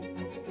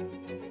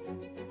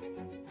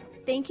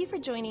Thank you for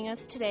joining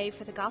us today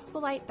for the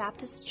Gospel Light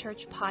Baptist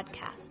Church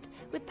podcast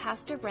with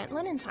Pastor Brent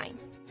Lenentine.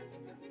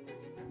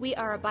 We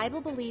are a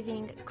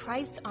Bible-believing,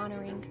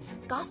 Christ-honoring,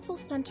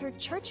 gospel-centered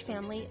church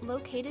family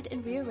located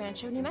in Rio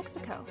Rancho, New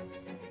Mexico.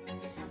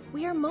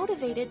 We are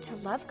motivated to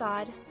love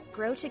God,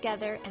 grow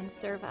together, and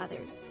serve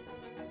others.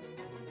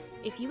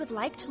 If you would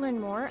like to learn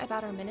more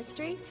about our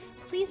ministry,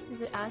 please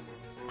visit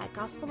us at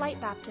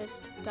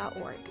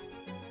gospellightbaptist.org.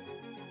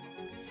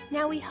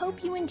 Now we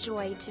hope you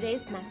enjoy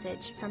today's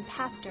message from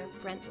Pastor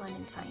Brent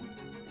Lenentine.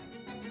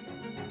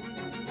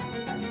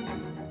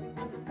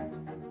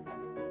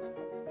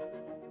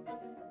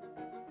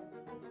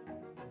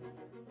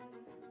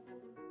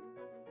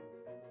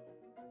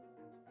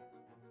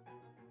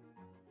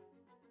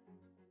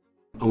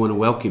 I want to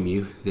welcome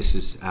you. This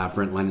is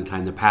Brent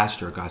Lenentine, the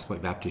pastor of Gospel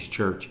Light Baptist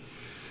Church.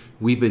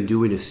 We've been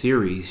doing a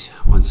series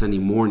on Sunday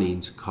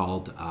mornings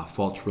called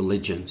False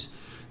Religions.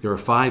 There are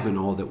 5 in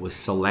all that was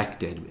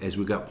selected. As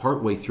we got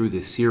partway through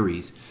this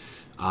series,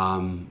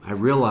 I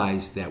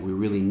realized that we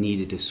really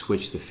needed to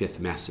switch the 5th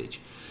message.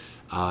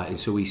 And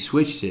so we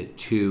switched it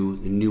to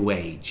the New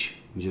Age,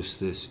 just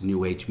this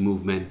New Age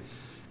movement,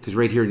 because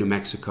right here in New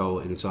Mexico,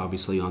 and it's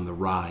obviously on the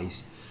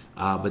rise.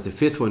 But the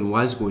 5th one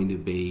was going to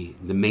be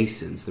the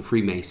Masons, the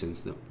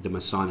Freemasons, the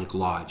Masonic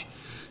Lodge.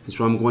 And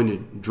so I'm going to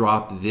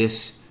drop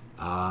this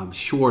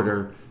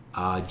shorter,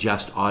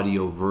 just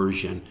audio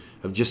version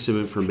of just some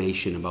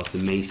information about the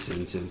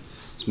Masons, and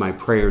it's my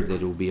prayer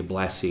that it will be a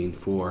blessing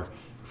for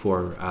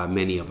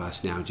many of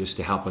us now, just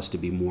to help us to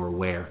be more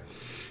aware.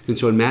 And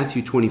so in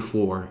Matthew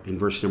 24, in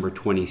verse number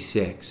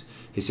 26,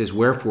 it says,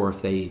 "Wherefore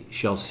if they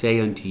shall say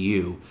unto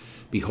you,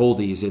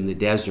 Behold, he is in the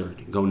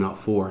desert, go not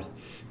forth.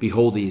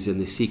 Behold, he is in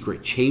the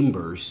secret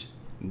chambers,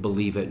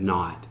 believe it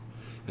not."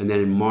 And then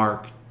in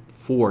Mark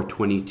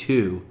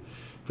 4:22,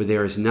 "For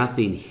there is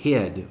nothing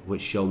hid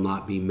which shall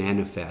not be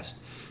manifest,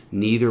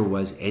 neither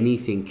was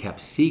anything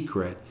kept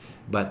secret,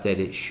 but that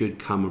it should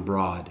come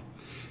abroad."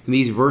 And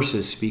these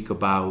verses speak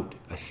about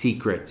a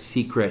secret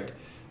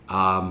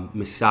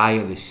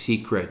Messiah, the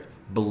secret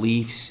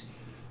beliefs,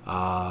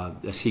 a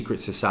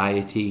secret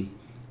society.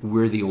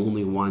 We're the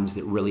only ones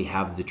that really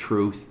have the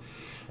truth.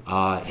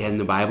 And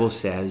the Bible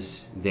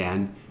says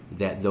then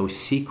that those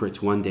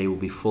secrets one day will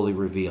be fully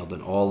revealed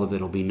and all of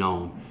it will be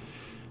known.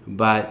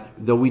 But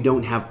though we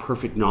don't have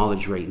perfect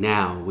knowledge right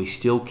now, we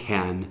still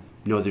can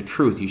know the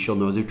truth. You shall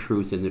know the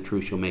truth, and the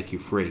truth shall make you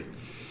free.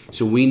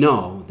 So we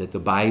know that the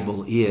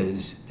Bible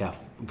is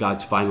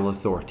God's final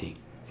authority.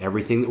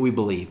 Everything that we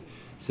believe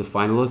is the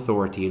final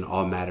authority in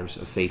all matters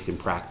of faith and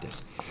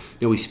practice.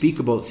 Now we speak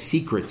about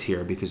secrets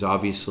here because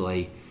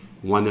obviously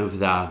one of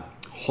the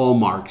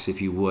hallmarks,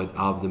 if you would,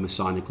 of the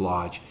Masonic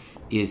Lodge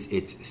is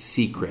its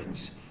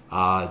secrets.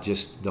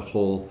 Just the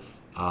whole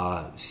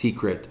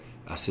secret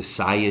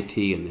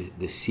society and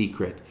the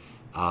secret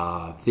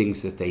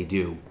things that they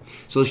do.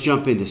 So let's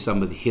jump into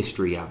some of the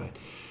history of it.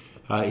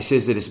 It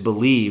says that it's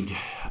believed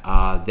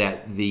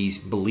that these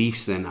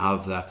beliefs then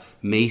of the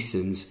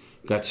Masons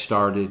got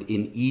started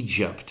in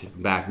Egypt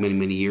back many,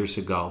 many years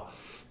ago.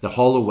 The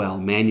Hallowell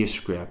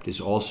manuscript is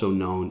also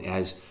known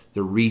as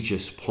the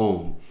Regis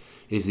Poem.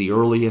 It is the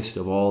earliest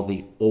of all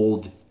the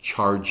old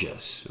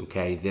charges.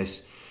 Okay,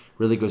 this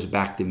really goes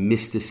back to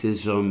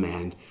mysticism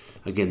and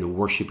again the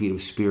worshiping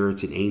of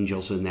spirits and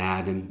angels and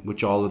that, and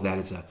which all of that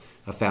is a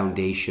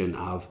foundation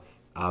of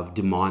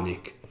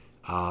demonic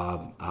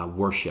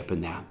worship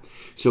and that.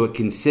 So it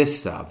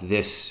consists of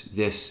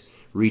this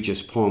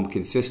Regis Poem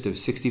consists of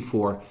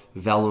 64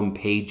 vellum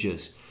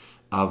pages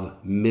of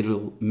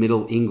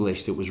Middle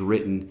English that was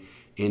written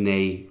in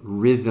a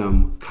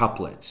rhythm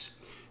couplets,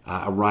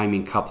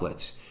 rhyming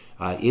couplets.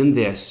 In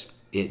this,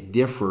 it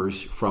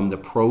differs from the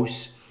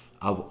prose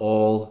of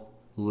all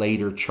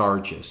later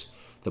charges.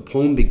 The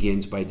poem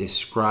begins by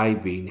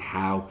describing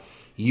how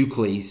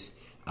Euclides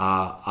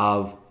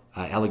of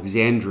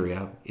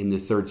Alexandria in the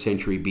 3rd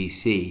century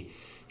BC,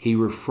 he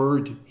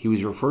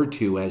was referred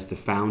to as the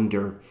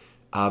founder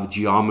of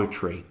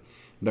geometry,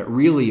 but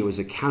really it was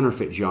a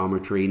counterfeit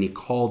geometry, and he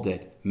called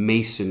it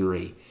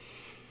masonry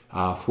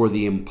for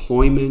the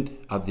employment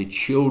of the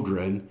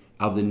children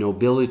of the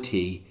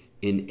nobility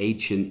in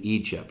ancient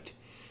Egypt.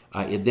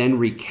 It then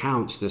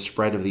recounts the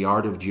spread of the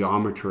art of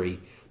geometry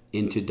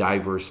into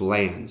diverse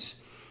lands.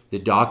 The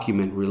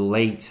document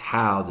relates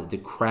how that the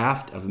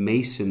craft of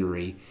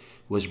masonry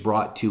was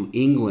brought to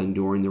England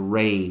during the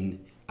reign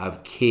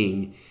of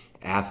King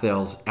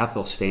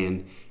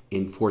Athelstan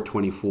in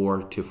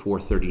 424 to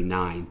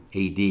 439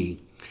 AD.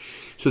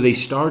 So they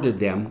start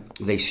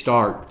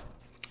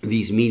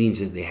these meetings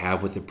that they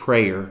have with a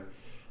prayer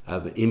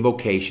of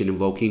invocation,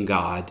 invoking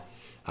God,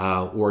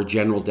 or a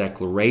general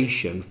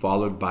declaration,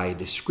 followed by a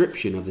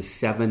description of the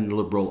 7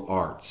 liberal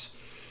arts: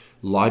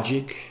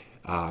 logic,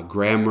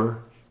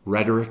 grammar,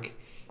 rhetoric,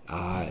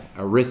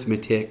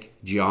 arithmetic,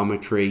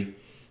 geometry,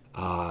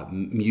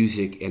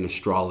 music, and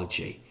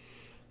astrology,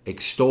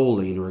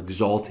 extolling or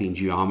exalting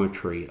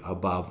geometry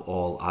above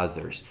all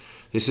others.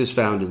 This is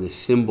found in the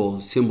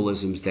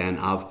symbolisms then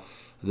of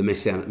the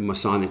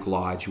Masonic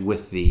Lodge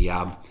with the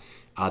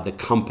the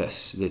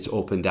compass that's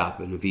opened up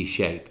in a V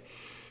shape.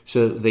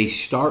 So they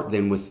start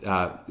then with,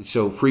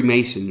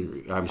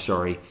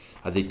 Freemasonry,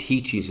 the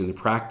teachings and the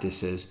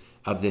practices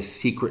of this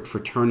secret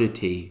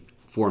fraternity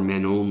for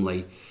men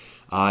only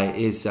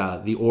is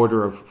the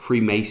Order of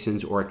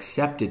Freemasons or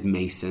Accepted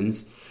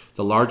Masons,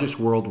 the largest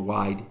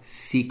worldwide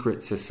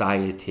secret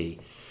society.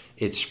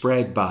 It's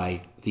spread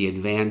by the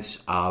advance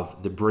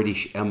of the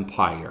British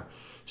Empire.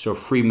 So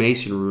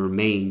Freemasonry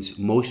remains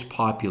most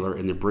popular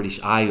in the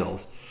British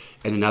Isles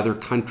and in other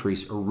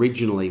countries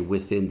originally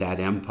within that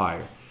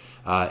empire.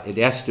 It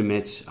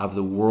estimates of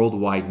the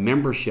worldwide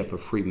membership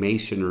of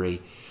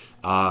Freemasonry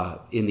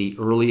in the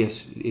early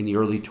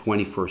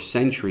 21st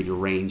century to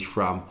range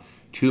from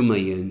 2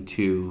 million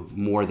to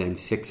more than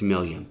 6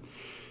 million.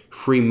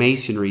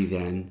 Freemasonry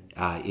then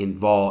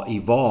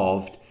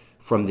evolved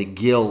from the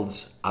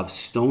guilds of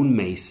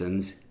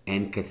stonemasons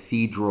and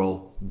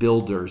cathedral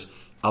builders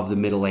of the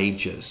Middle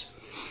Ages.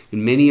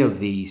 And many of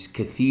these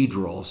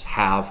cathedrals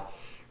have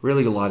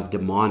really a lot of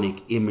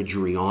demonic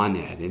imagery on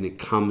it, and it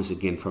comes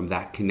again from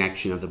that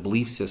connection of the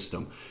belief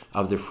system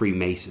of the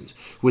Freemasons.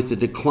 With the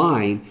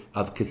decline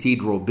of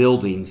cathedral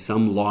buildings,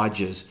 some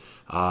lodges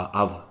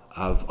of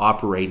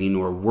operating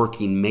or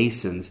working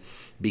Masons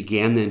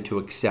began then to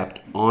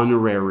accept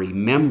honorary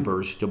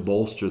members to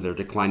bolster their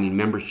declining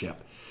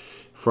membership.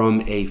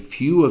 From a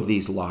few of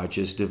these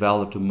lodges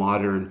developed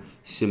modern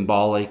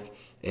symbolic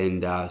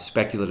and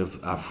speculative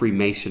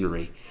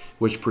Freemasonry,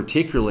 which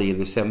particularly in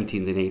the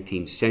 17th and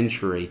 18th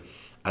century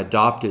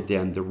adopted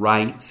then the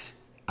rites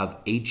of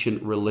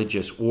ancient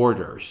religious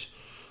orders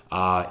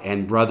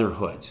and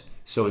brotherhoods.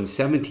 So in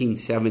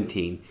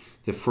 1717,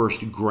 the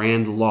first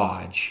Grand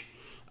Lodge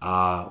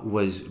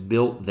was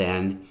built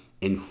then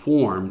and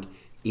formed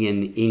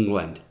in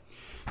England.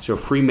 So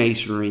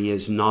Freemasonry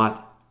is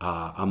not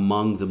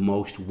among the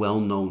most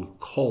well-known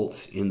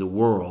cults in the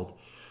world.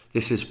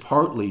 This is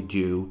partly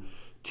due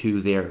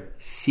to their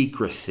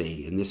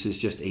secrecy, and this is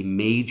just a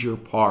major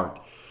part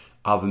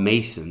of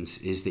Masons,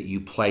 is that you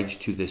pledge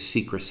to the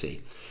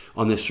secrecy.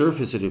 On the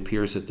surface, it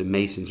appears that the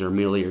Masons are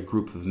merely a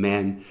group of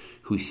men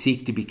who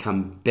seek to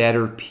become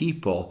better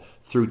people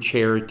through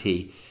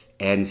charity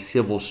and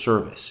civil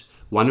service.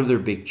 One of their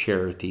big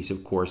charities,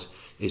 of course,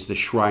 is the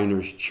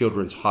Shriners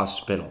Children's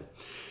Hospital.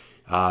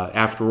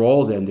 After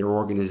all, then, their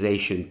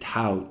organization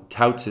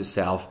touts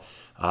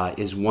itself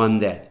as one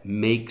that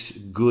makes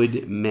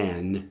good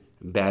men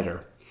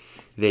better.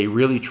 They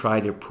really try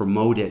to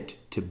promote it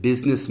to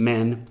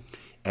businessmen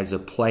as a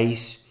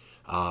place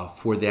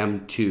for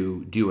them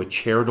to do a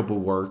charitable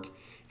work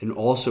and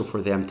also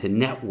for them to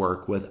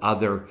network with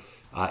other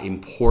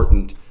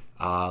important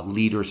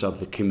leaders of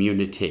the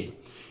community.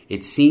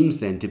 It seems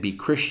then to be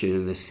Christian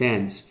in the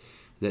sense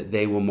that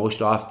they will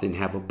most often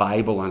have a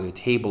Bible on a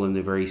table in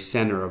the very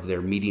center of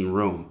their meeting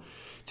room.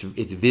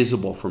 It's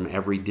visible from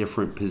every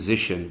different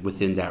position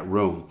within that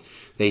room.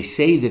 They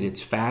say that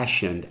it's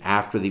fashioned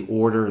after the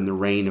order and the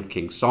reign of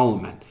King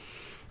Solomon,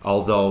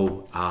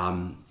 although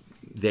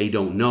they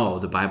don't know.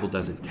 The Bible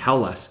doesn't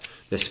tell us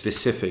the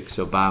specifics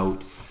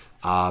about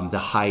the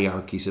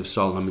hierarchies of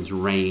Solomon's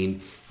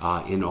reign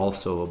and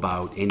also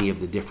about any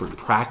of the different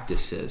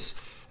practices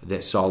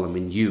that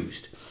Solomon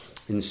used.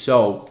 And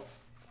so,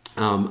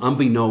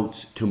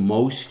 unbeknownst to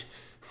most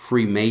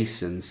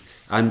Freemasons,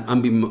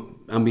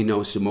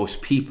 unbeknownst to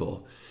most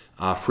people,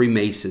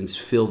 Freemasons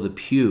fill the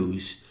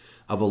pews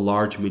of a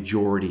large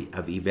majority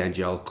of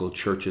evangelical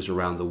churches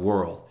around the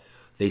world.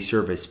 They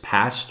serve as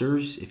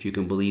pastors, if you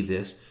can believe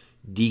this,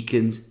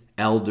 deacons,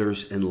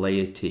 elders, and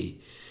laity.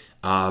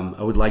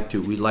 We'd like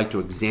to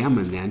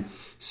examine then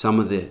some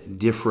of the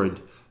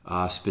different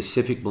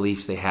specific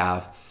beliefs they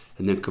have,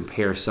 and then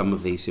compare some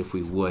of these, if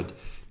we would,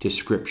 to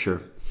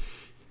Scripture.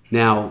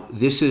 Now,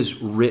 this is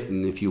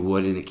written, if you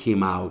would, and it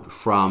came out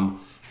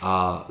from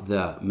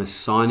the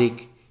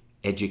Masonic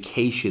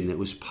education that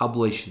was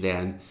published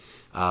then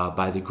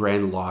by the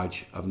Grand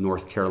Lodge of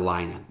North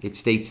Carolina. It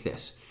states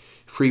this: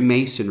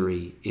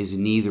 Freemasonry is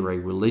neither a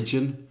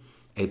religion,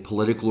 a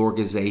political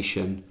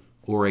organization,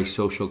 or a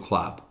social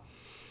club.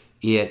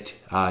 It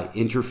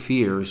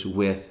interferes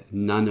with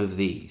none of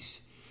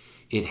these.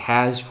 It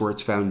has for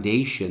its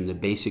foundation the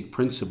basic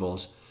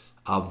principles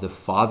of the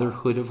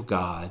fatherhood of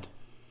God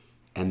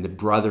and the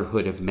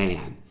brotherhood of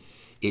man.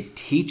 It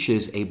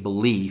teaches a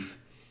belief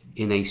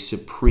in a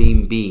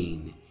supreme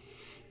being,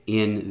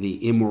 in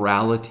the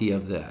immortality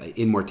of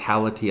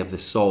the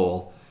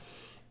soul,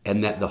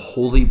 and that the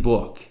holy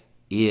book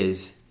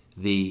is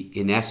the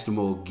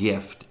inestimable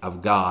gift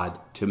of God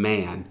to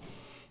man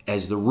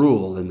as the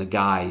rule and the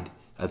guide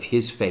of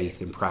his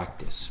faith and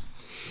practice.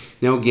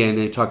 Now again,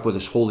 they talk about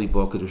this holy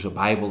book, and there's a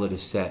Bible that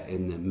is set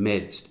in the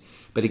midst.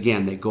 But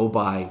again, they go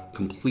by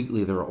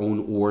completely their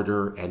own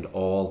order and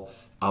all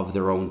of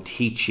their own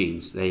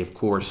teachings. They, of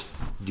course,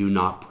 do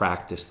not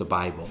practice the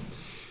Bible.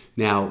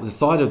 Now, the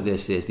thought of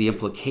this is the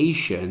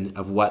implication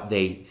of what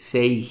they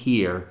say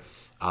here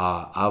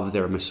of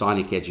their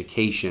Masonic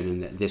education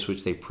and this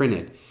which they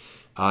printed.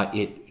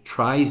 It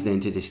tries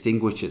then to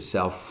distinguish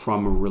itself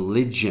from a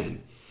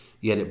religion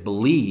yet it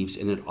believes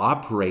and it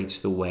operates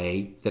the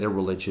way that a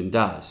religion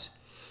does,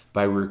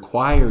 by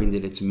requiring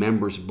that its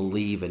members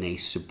believe in a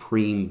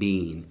supreme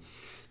being.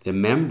 The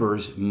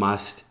members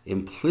must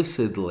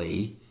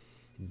implicitly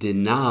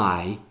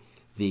deny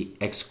the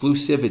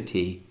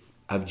exclusivity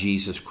of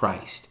Jesus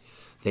Christ.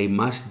 They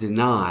must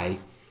deny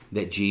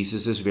that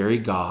Jesus is very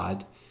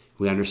God.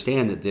 We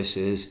understand that this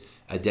is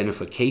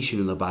identification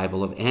in the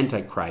Bible of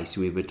Antichrist.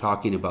 We've been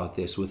talking about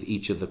this with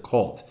each of the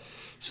cults.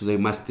 So they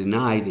must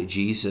deny that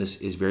Jesus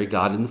is very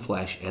God in the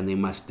flesh, and they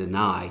must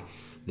deny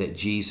that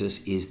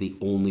Jesus is the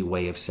only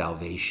way of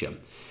salvation.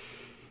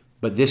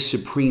 But this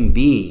supreme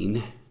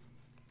being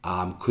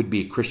could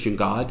be a Christian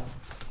God,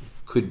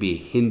 could be a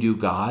Hindu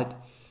God,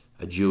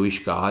 a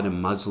Jewish God, a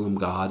Muslim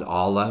God,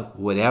 Allah,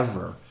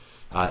 whatever.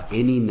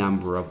 Any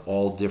number of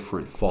all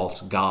different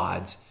false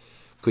gods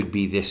could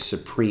be this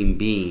supreme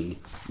being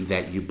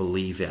that you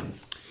believe in.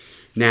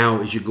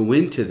 Now, as you go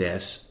into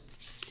this,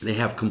 they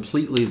have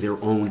completely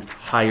their own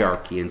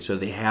hierarchy, and so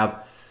they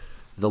have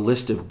the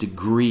list of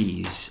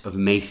degrees of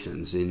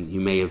Masons, and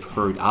you may have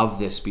heard of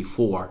this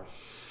before.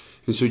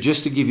 And so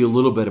just to give you a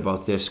little bit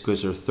about this,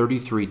 because there are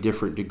 33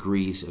 different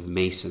degrees of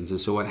Masons. And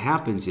so what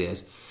happens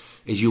is,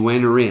 as you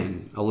enter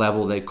in a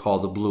level they call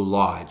the Blue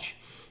Lodge,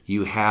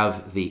 you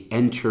have the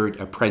entered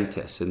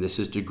apprentice, and this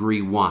is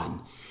degree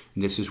 1,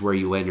 and this is where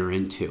you enter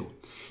into.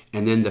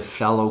 And then the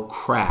fellow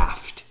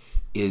craft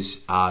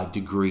is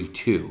degree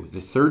 2.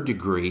 The third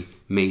degree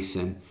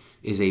Mason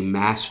is a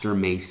master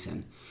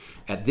Mason.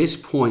 At this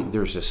point,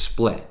 there's a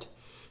split.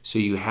 So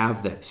you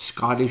have the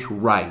Scottish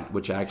Rite,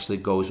 which actually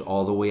goes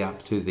all the way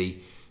up to the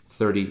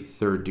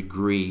 33rd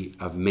degree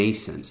of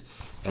Masons.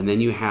 And then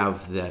you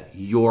have the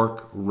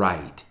York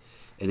Rite,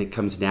 and it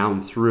comes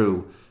down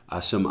through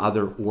some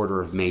other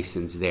order of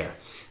Masons there.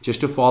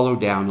 Just to follow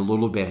down a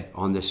little bit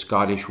on the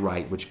Scottish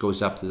Rite, which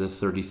goes up to the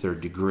 33rd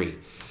degree.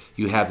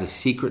 You have the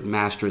Secret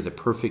Master, the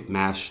Perfect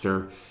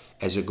Master,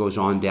 as it goes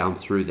on down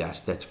through this.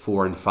 That's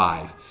 4 and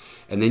 5.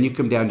 And then you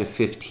come down to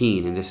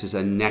 15, and this is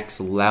a next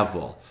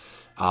level.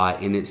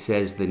 And it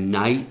says the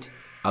Knight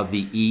of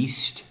the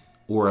East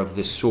or of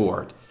the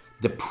Sword,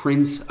 the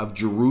Prince of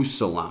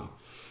Jerusalem.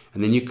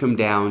 And then you come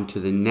down to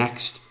the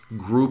next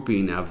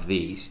grouping of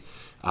these,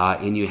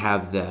 and you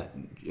have the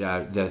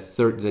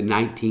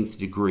 19th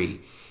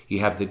degree. You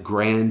have the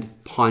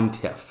Grand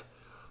Pontiff,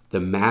 the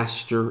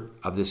Master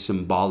of the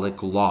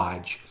Symbolic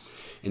Lodge,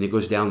 and it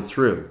goes down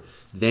through.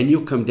 Then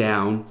you'll come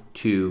down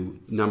to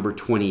number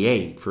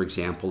 28, for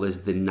example,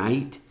 is the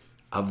Knight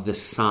of the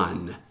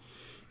Sun.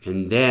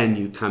 And then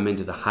you come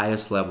into the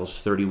highest levels,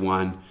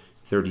 31,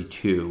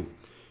 32,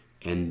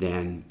 and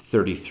then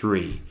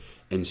 33.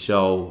 And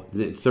so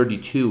the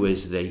 32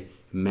 is the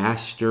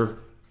Master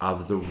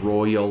of the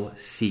Royal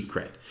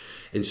Secret.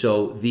 And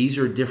so these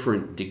are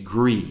different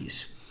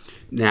degrees.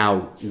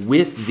 Now,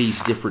 with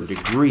these different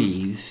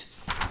degrees,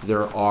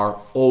 there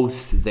are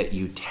oaths that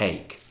you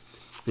take.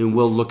 And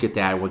we'll look at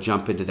that. We'll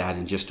jump into that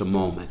in just a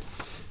moment.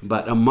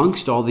 But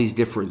amongst all these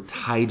different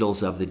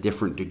titles of the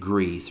different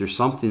degrees, there's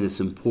something that's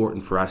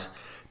important for us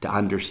to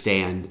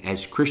understand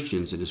as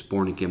Christians and as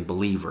born-again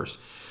believers.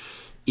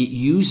 It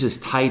uses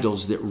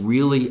titles that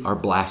really are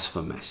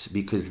blasphemous,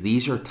 because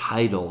these are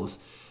titles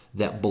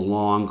that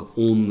belong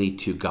only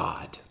to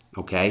God.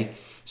 Okay?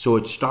 So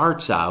it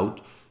starts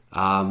out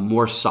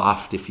more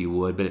soft, if you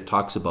would, but it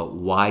talks about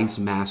Wise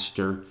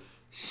Master,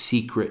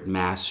 Secret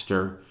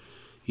Master.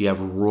 You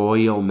have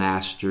Royal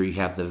Master. You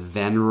have the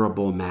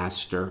Venerable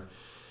Master.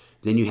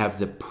 Then you have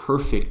the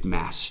Perfect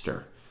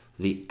Master,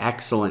 the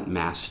Excellent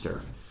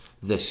Master,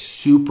 the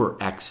Super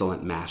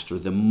Excellent Master,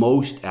 the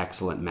Most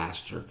Excellent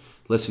Master.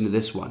 Listen to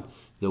this one.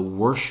 The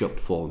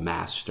Worshipful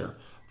Master,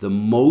 the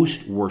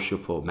Most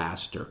Worshipful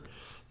Master,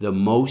 the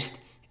Most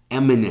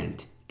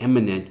Eminent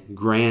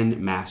Grand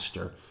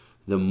Master,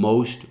 the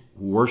Most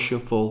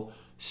Worshipful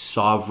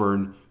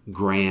Sovereign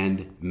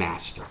Grand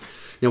Master.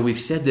 Now, we've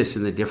said this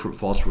in the different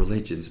false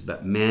religions,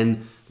 but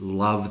men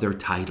love their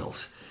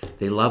titles.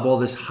 They love all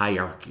this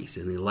hierarchies,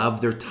 and they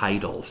love their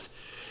titles.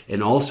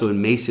 And also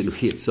in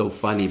Masonry, it's so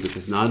funny,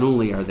 because not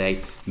only are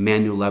they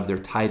men who love their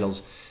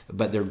titles,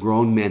 but they're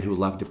grown men who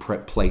love to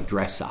play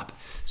dress up.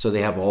 So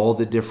they have all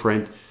the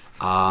different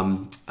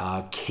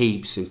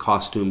capes and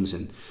costumes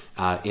and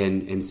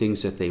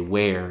things that they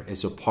wear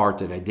as a part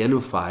that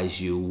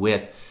identifies you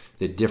with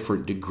the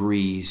different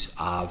degrees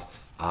of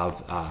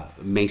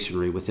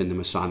Masonry within the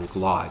Masonic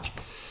Lodge.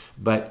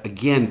 But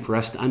again, for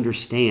us to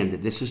understand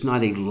that this is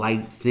not a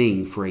light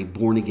thing for a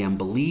born-again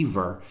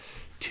believer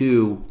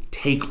to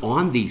take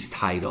on these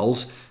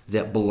titles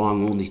that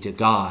belong only to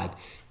God,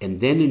 and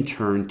then in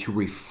turn to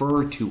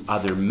refer to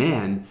other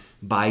men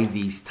by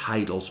these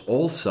titles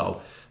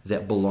also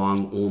that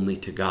belong only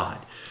to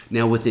God.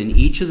 Now, within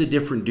each of the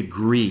different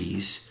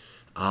degrees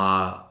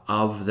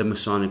of the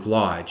Masonic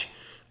Lodge,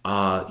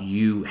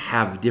 you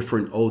have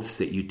different oaths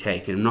that you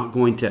take. And I'm not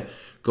going to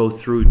go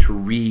through to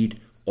read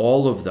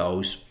all of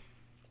those,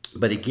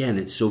 but again,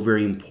 it's so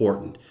very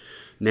important.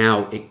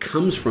 Now, it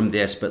comes from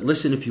this, but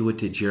listen, if you would,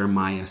 to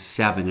Jeremiah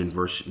 7 and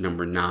verse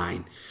number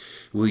 9.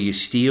 Will you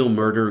steal,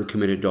 murder, and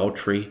commit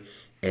adultery,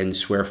 and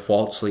swear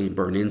falsely and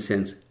burn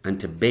incense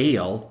unto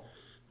Baal,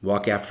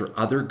 walk after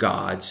other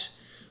gods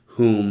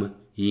whom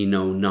ye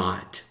know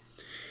not.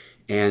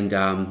 And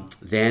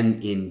then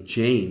in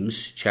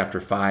James chapter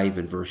 5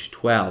 and verse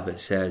 12, it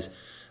says,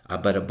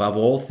 but above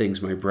all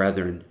things, my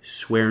brethren,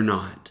 swear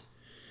not,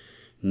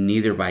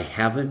 neither by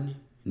heaven,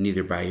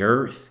 neither by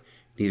earth,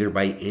 neither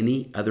by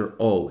any other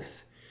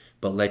oath,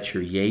 but let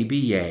your yea be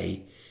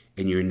yea,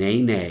 and your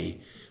nay, nay,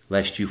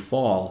 lest you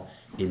fall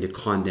into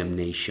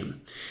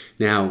condemnation.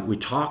 Now, we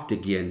talked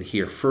again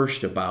here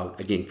first about,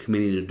 again,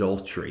 committing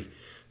adultery.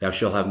 Thou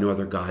shalt have no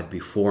other God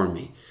before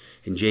me.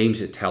 In James,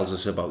 it tells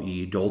us about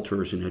ye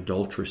adulterers and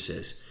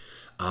adulteresses,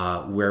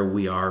 where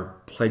we are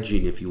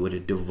pledging, if you would, a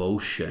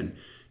devotion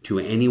to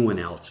anyone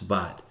else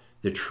but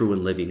the true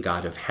and living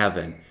God of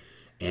heaven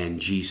and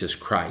Jesus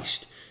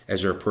Christ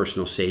as our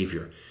personal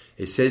Savior.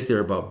 It says there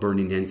about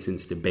burning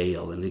incense to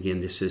Baal. And again,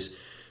 this is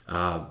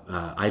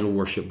idol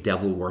worship,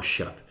 devil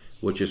worship,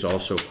 which is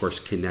also, of course,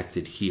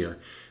 connected here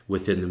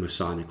within the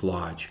Masonic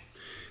Lodge.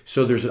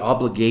 So there's an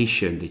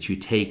obligation that you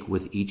take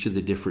with each of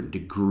the different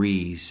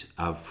degrees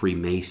of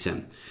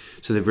Freemason.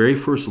 So the very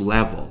first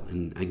level,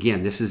 and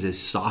again, this is as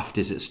soft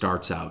as it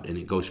starts out, and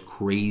it goes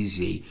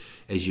crazy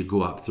as you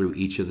go up through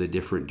each of the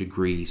different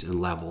degrees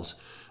and levels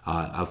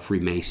of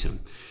Freemason.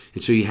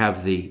 And so you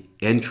have the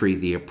entry,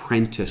 the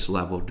apprentice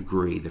level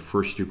degree, the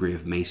first degree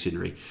of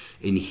Masonry.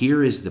 And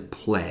here is the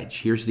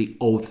pledge. Here's the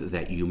oath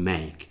that you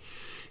make.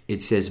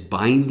 It says,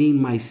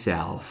 binding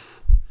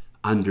myself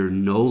under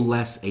no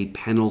less a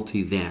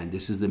penalty than,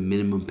 this is the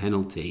minimum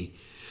penalty,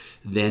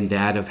 than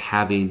that of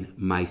having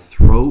my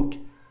throat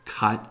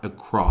cut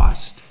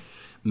across,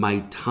 my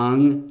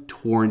tongue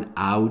torn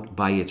out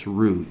by its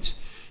roots,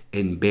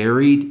 and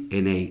buried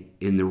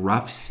in the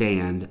rough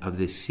sand of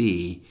the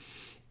sea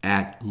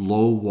at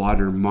low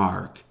water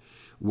mark,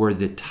 where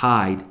the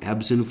tide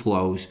ebbs and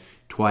flows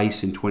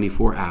twice in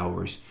 24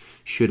 hours,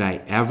 should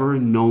I ever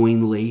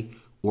knowingly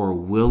or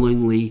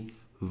willingly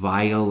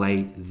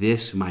violate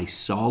this my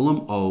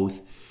solemn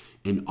oath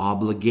and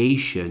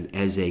obligation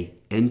as a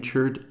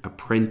entered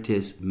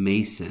apprentice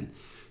Mason.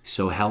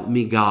 So help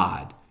me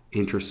God.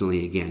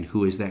 Interestingly, again,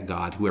 who is that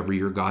God? Whoever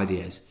your God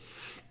is.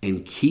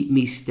 And keep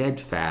me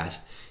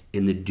steadfast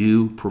in the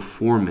due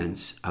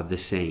performance of the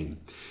same.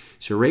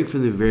 So right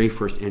from the very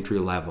first entry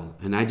level,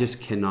 and I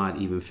just cannot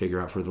even figure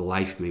out for the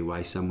life of me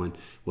why someone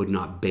would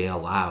not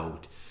bail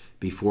out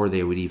before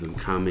they would even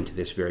come into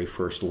this very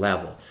first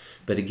level.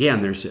 But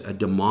again, there's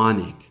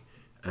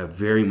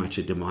very much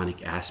a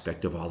demonic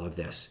aspect of all of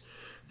this.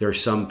 There are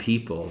some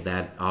people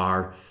that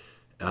are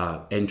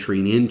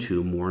entering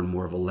into more and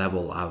more of a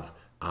level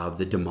of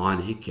the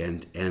demonic,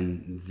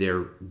 and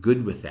they're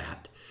good with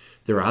that.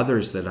 There are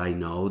others that I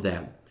know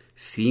that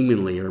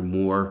seemingly are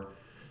more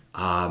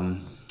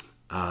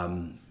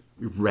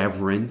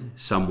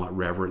somewhat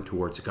reverent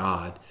towards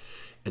God,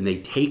 and they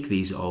take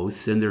these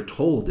oaths, and they're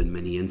told in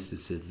many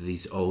instances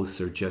these oaths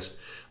are just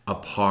a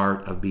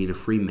part of being a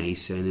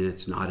Freemason, and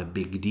it's not a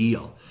big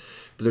deal.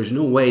 But there's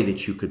no way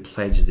that you could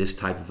pledge this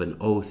type of an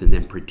oath and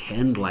then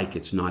pretend like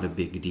it's not a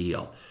big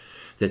deal.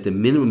 That the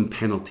minimum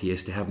penalty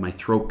is to have my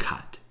throat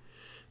cut,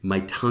 my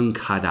tongue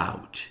cut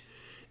out,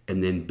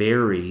 and then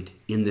buried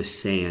in the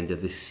sand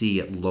of the sea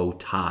at low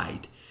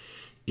tide,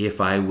 if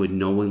I would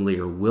knowingly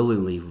or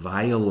willingly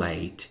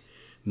violate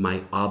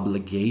my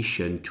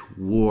obligation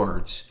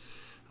towards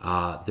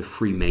the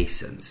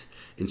Freemasons.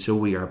 And so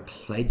we are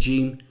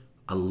pledging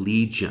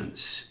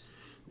allegiance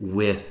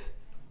with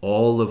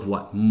all of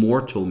what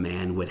mortal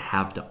man would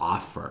have to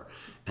offer,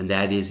 and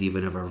that is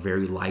even of our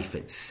very life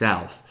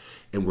itself.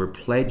 And we're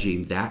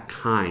pledging that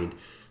kind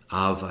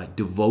of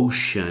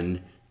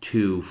devotion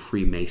to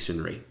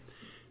Freemasonry.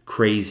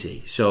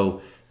 Crazy.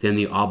 So then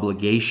the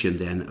obligation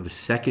then of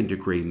second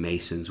degree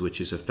Masons, which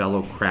is a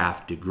fellow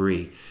craft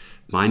degree,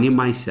 binding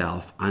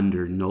myself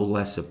under no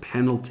less a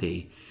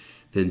penalty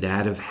than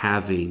that of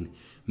having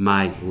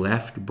my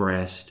left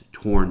breast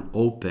torn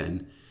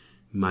open,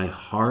 my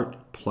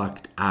heart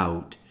plucked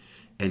out,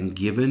 and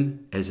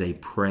given as a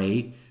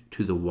prey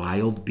to the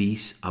wild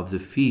beasts of the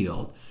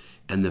field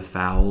and the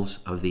fowls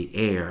of the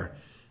air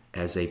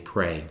as a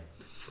prey.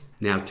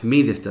 Now, to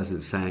me, this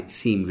doesn't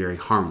seem very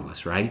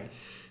harmless, right?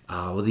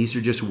 Well, these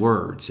are just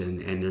words,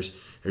 and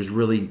there's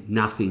really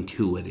nothing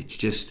to it. It's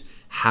just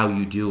how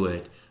you do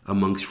it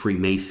amongst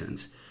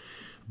Freemasons.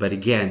 But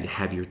again, to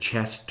have your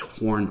chest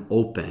torn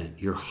open,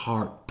 your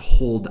heart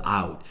pulled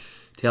out.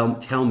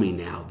 Tell me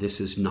now, this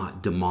is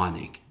not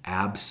demonic,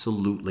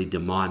 absolutely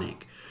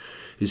demonic.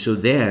 And so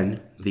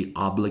then the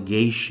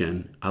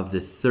obligation of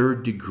the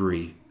third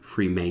degree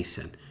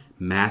Freemason,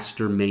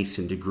 Master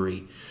Mason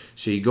degree.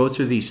 So you go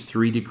through these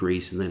 3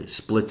 degrees, and then it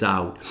splits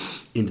out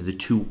into the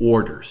 2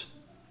 orders.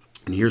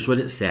 And here's what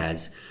it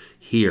says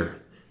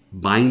here: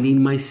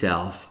 binding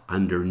myself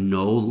under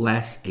no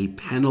less a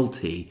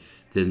penalty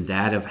than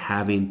that of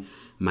having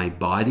my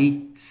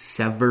body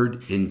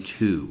severed in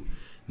 2,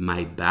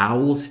 my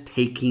bowels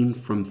taken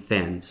from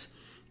thence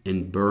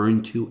and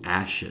burned to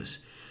ashes,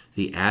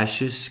 the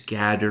ashes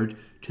scattered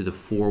to the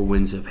 4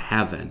 winds of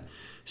heaven,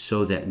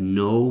 so that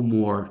no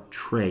more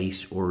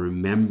trace or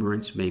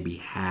remembrance may be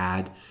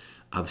had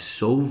of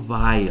so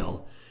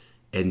vile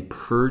and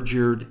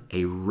perjured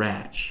a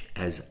wretch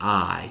as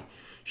I,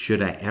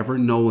 should I ever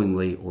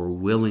knowingly or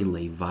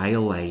willingly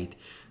violate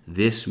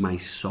this my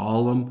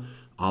solemn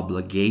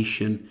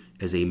obligation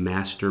as a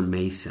master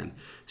mason.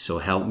 So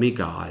help me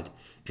God,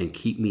 and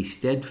keep me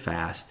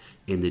steadfast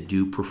in the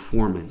due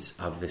performance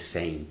of the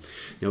same.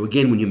 Now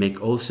again, when you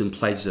make oaths and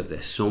pledges of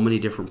this, so many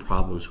different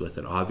problems with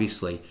it.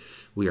 Obviously,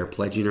 we are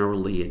pledging our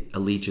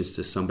allegiance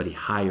to somebody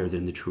higher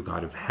than the true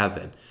God of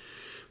heaven.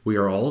 We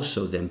are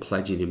also then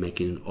pledging and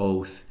making an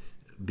oath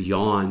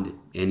beyond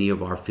any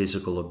of our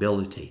physical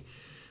ability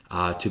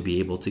to be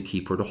able to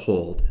keep or to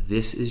hold.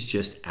 This is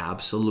just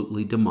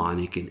absolutely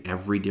demonic in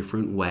every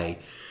different way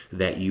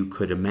that you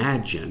could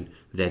imagine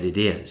that it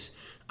is.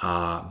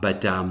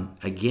 But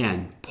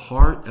again,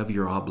 part of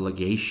your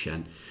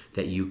obligation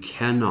that you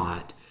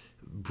cannot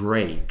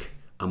break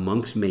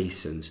amongst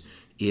Masons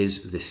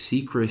is the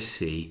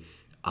secrecy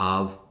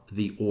of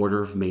the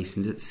Order of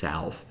Masons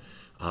itself,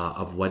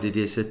 of what it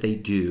is that they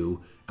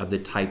do, of the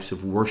types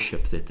of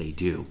worship that they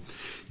do.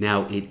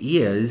 Now, it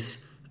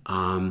is,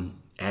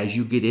 as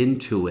you get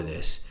into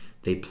this,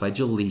 they pledge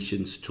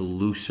allegiance to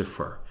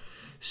Lucifer.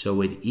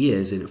 So it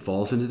is, and it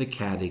falls into the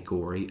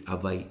category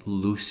of a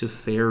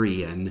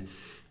Luciferian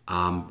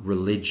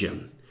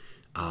religion.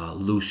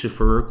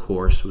 Lucifer, of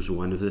course, was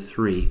one of the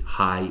three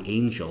high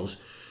angels.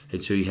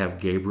 And so you have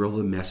Gabriel,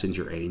 the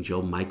messenger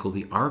angel, Michael,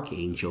 the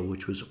archangel,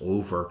 which was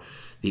over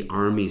the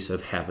armies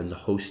of heaven, the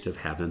host of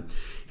heaven.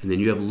 And then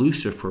you have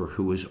Lucifer,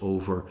 who was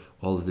over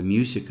all of the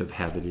music of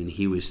heaven, and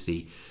he was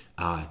the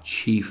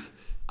chief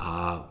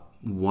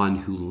one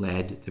who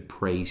led the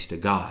praise to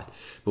God.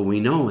 But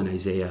we know in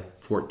Isaiah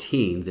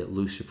 14 that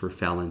Lucifer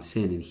fell in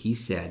sin, and he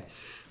said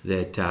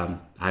that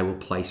I will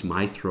place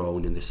my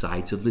throne in the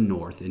sides of the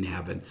north in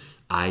heaven.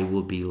 I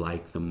will be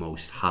like the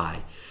Most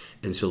High.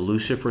 And so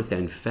Lucifer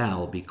then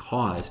fell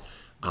because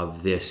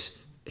of this.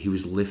 He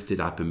was lifted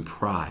up in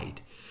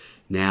pride.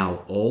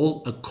 Now,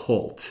 all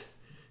occult,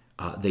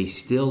 they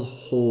still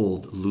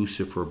hold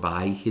Lucifer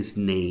by his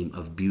name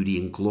of beauty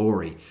and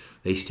glory.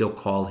 They still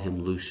call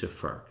him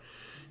Lucifer.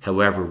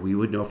 However, we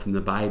would know from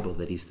the Bible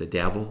that he's the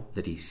devil,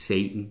 that he's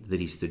Satan,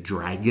 that he's the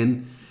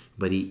dragon,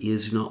 but he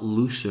is not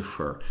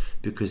Lucifer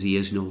because he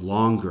is no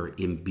longer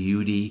in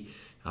beauty,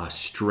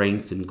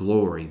 strength, and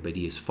glory, but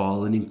he is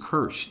fallen and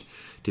cursed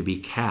to be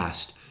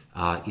cast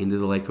into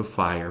the lake of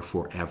fire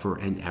forever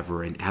and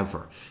ever and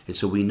ever. And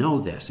so we know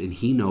this, and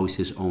he knows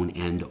his own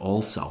end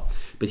also.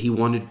 But he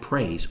wanted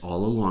praise.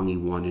 All along he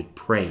wanted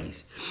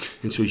praise.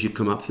 And so as you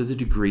come up through the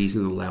degrees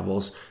and the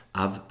levels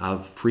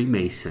of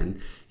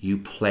Freemason, you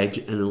pledge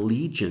an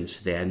allegiance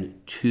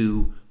then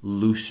to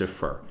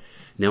Lucifer.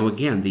 Now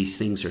again, these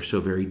things are so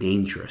very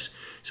dangerous.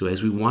 So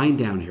as we wind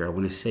down here, I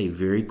want to say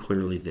very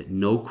clearly that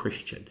no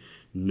Christian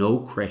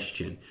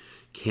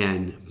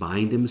can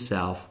bind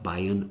himself by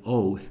an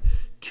oath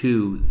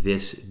to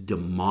this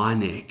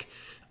demonic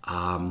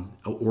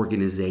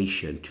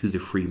organization, to the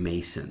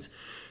Freemasons.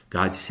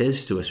 God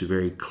says to us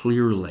very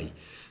clearly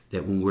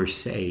that when we're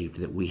saved,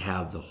 that we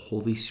have the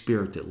Holy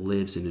Spirit that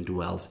lives and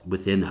indwells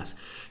within us.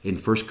 In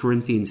 1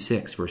 Corinthians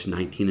 6, verse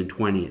 19 and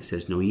 20, it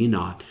says, "Know ye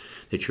not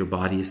that your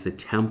body is the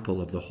temple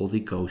of the Holy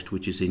Ghost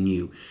which is in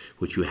you,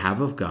 which you have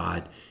of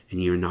God,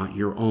 and ye are not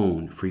your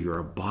own, for you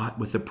are bought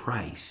with a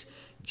price.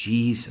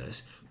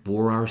 Jesus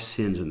bore our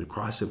sins on the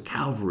cross of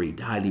Calvary,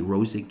 died, he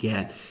rose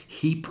again.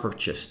 He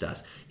purchased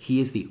us.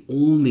 He is the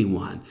only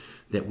one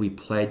that we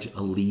pledge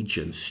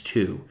allegiance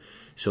to."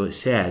 So it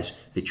says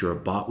that you are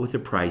bought with a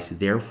price,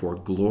 therefore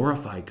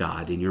glorify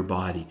God in your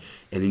body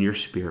and in your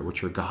spirit,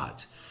 which are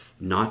God's.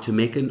 Not to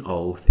make an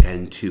oath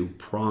and to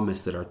promise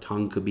that our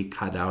tongue could be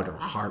cut out, our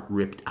heart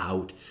ripped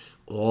out.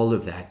 All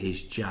of that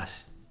is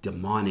just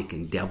demonic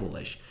and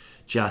devilish,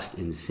 just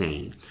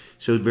insane.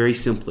 So very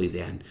simply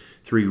then,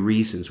 3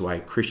 reasons why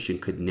a Christian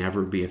could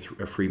never be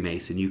a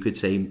Freemason. You could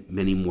say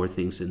many more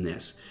things than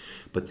this.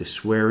 But the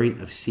swearing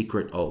of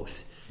secret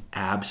oaths,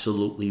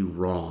 absolutely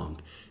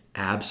wrong,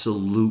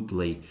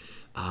 absolutely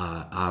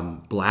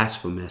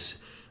blasphemous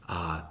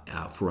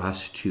for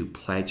us to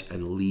pledge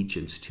an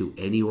allegiance to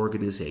any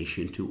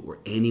organization, or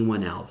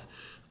anyone else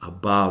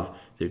above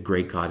the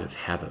great God of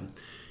heaven.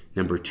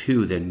 Number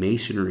 2, then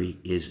Masonry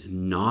is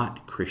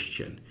not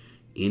Christian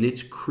in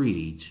its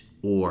creeds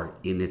or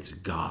in its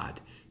God.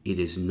 It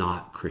is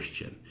not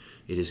Christian.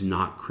 It is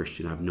not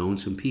Christian. I've known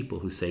some people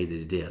who say that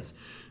it is.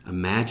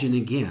 Imagine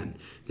again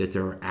that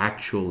there are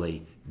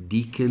actually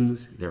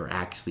deacons, there are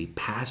actually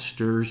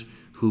pastors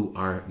who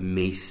are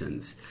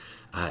Masons.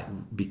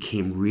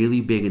 Became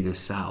really big in the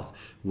South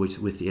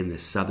within the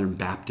Southern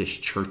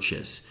Baptist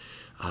churches.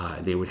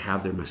 They would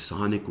have their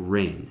Masonic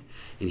ring.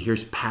 And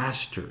here's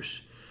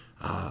pastors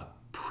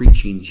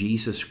preaching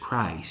Jesus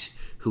Christ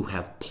who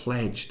have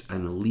pledged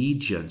an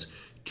allegiance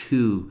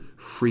to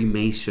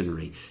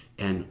Freemasonry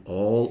and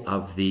all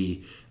of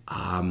the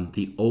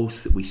the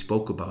oaths that we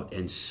spoke about,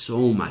 and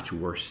so much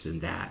worse than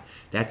that.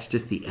 That's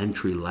just the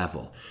entry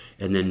level.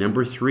 And then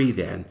number 3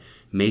 then,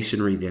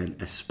 Masonry then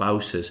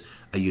espouses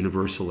a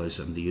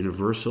universalism, the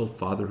universal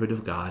fatherhood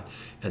of God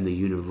and the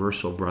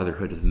universal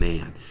brotherhood of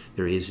man.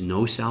 There is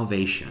no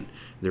salvation.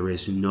 There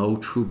is no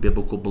true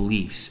biblical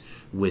beliefs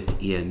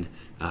within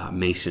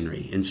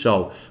Masonry. And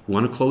so we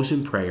want to close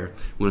in prayer.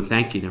 We want to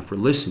thank you now for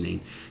listening.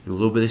 And a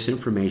little bit of this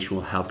information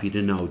will help you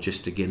to know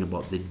just again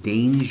about the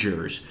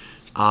dangers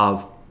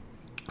of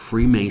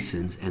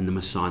Freemasons and the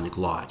Masonic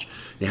Lodge.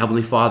 The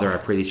Heavenly Father, I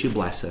pray that you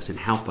bless us and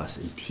help us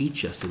and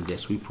teach us in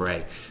this, we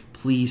pray.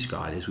 Please,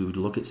 God, as we would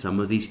look at some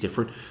of these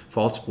different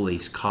false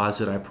beliefs,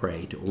 cause it, I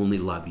pray, to only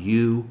love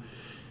you,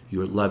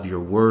 love your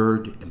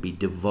word, and be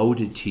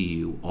devoted to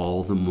you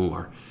all the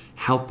more.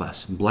 Help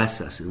us, bless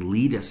us, and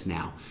lead us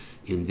now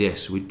in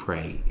this, we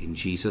pray. In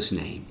Jesus'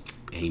 name,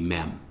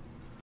 amen.